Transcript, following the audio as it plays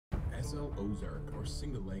SL Ozark, or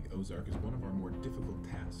single leg Ozark, is one of our more difficult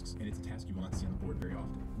tasks, and it's a task you will not see on the board very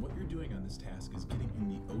often. What you're doing on this task is getting in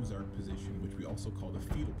the Ozark position, which we also call the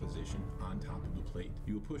fetal position, on top of the plate.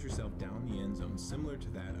 You will push yourself down the end zone, similar to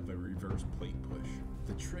that of a reverse plate push.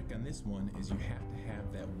 The trick on this one is you have to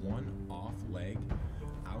have that one off leg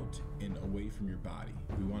out and away from your body.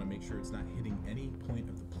 We want to make sure it's not hitting any point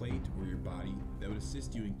of the plate or your body. That would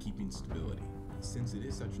assist you in keeping stability. Since it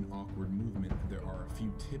is such an awkward movement, there are a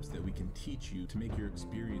few tips that we can teach you to make your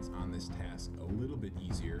experience on this task a little bit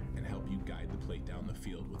easier and help you guide the plate down the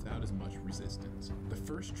field without as much resistance. The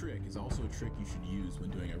first trick is also a trick you should use when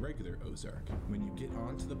doing a regular Ozark. When you get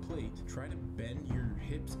onto the plate, try to bend your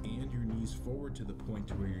hips and your knees forward to the point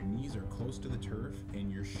to where your knees are close to the turf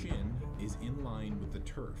and your shin is in line with the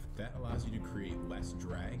turf. That allows you to create less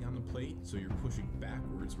drag on the plate, so you're pushing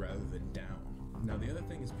backwards rather than down. Now the other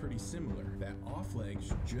thing is pretty similar. That off leg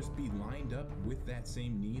should just be lined up with that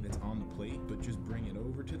same knee that's on the plate, but just bring it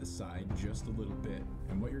over to the side just a little bit.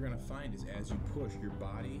 And what you're gonna find is as you push, your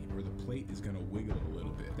body or the plate is gonna wiggle a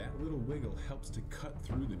little bit. That little wiggle helps to cut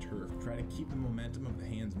through the turf. Try to keep the momentum of the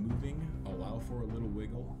hands moving, allow for a little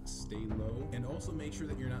wiggle, stay low, and also make sure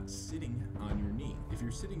that you're not sitting on your knee. If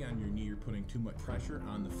you're sitting on your knee, you're putting too much pressure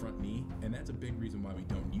on the front knee, and that's a big reason why we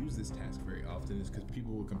don't use this task very often, is because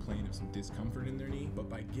people will complain of some discomfort in their knee. But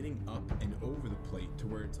by getting up and over the plate to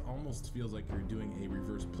where it almost feels like you're doing a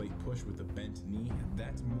reverse plate push with a bent knee,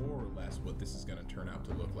 that's more or less what this is going to turn out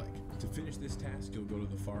to look like. To finish this task, you'll go to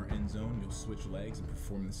the far end zone, you'll switch legs and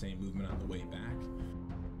perform the same movement on the way back.